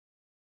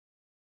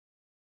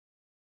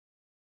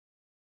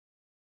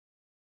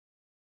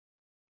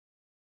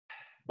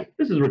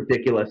This is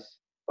ridiculous.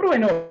 What do I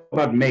know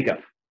about makeup?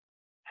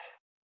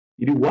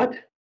 You do what?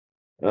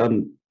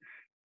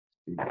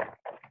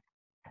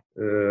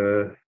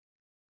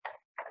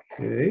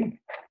 Okay.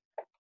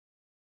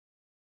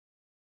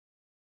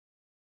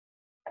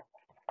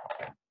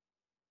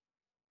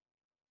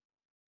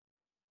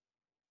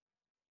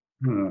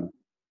 Huh.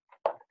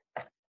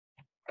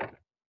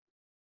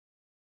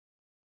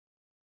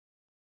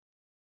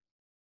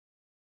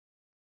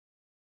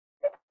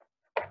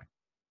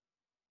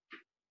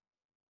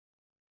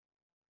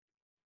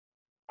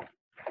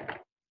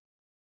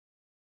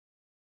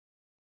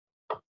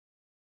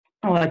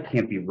 Oh, that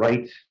can't be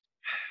right.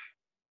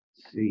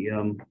 Let's see,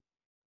 a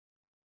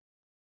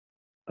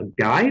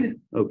guide?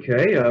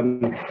 Okay.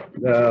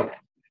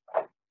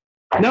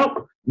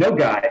 Nope, no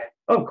guide.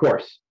 Of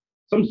course.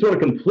 Some sort of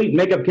complete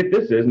makeup kit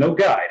this is, no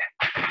guide.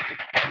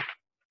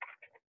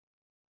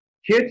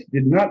 Kit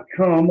did not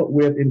come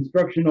with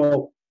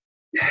instructional.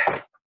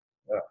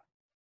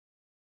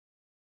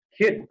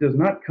 Kit does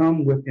not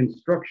come with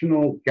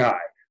instructional guide.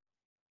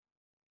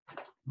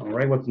 All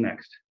right, what's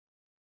next?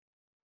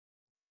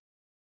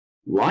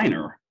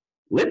 Liner.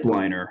 Lip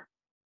liner.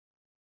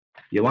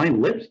 You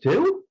line lips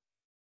too?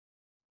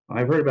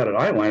 I've heard about an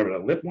eyeliner,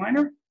 but a lip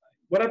liner?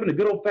 What happened to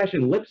good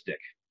old-fashioned lipstick?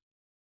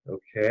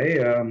 Okay,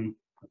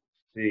 let's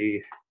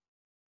see.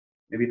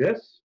 Maybe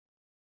this?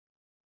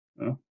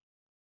 Huh?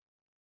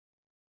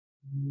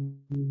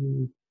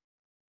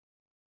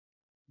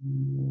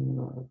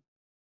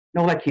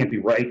 No, that can't be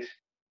right. Let's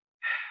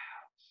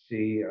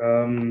see.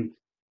 Oh,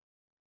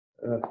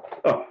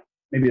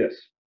 maybe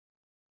this.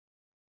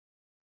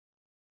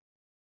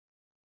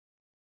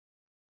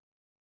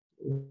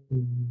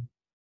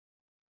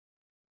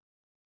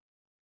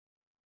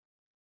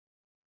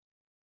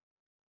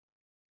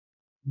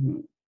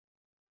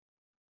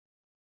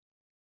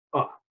 Oh,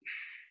 well,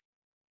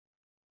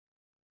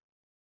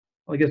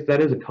 I guess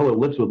that is a color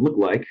lips would look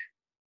like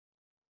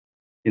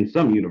in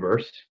some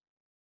universe.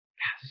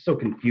 God, this is so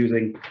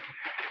confusing.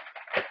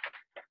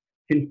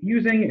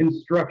 Confusing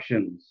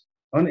instructions.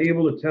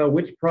 Unable to tell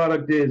which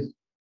product is.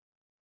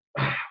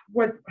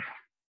 What?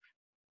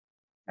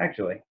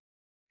 Actually,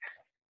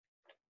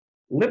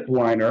 lip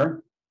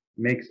liner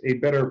makes a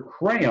better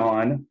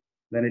crayon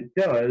than it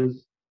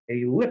does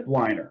a lip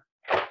liner.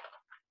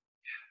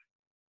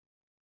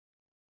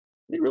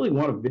 They really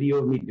want a video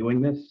of me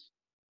doing this?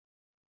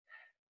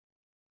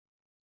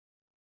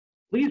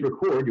 Please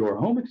record your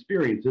home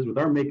experiences with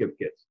our makeup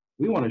kits.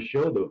 We want to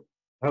show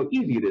how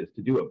easy it is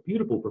to do a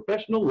beautiful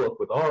professional look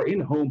with our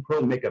in-home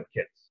pro makeup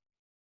kits.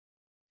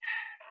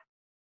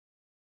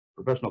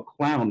 Professional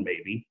clown,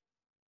 maybe.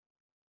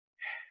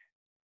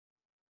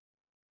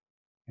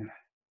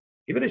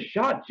 Give it a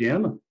shot,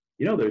 Jim.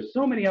 You know, there's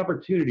so many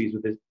opportunities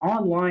with this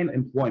online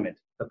employment.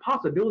 The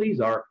possibilities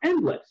are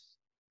endless.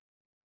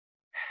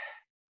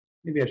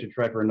 Maybe I should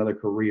try for another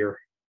career.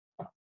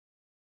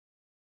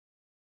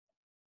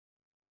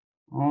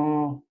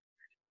 Oh,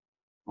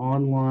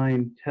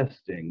 online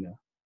testing.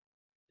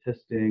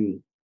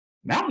 Testing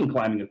mountain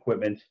climbing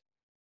equipment.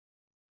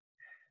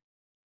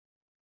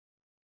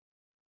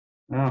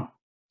 Oh,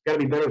 it's got to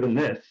be better than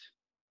this.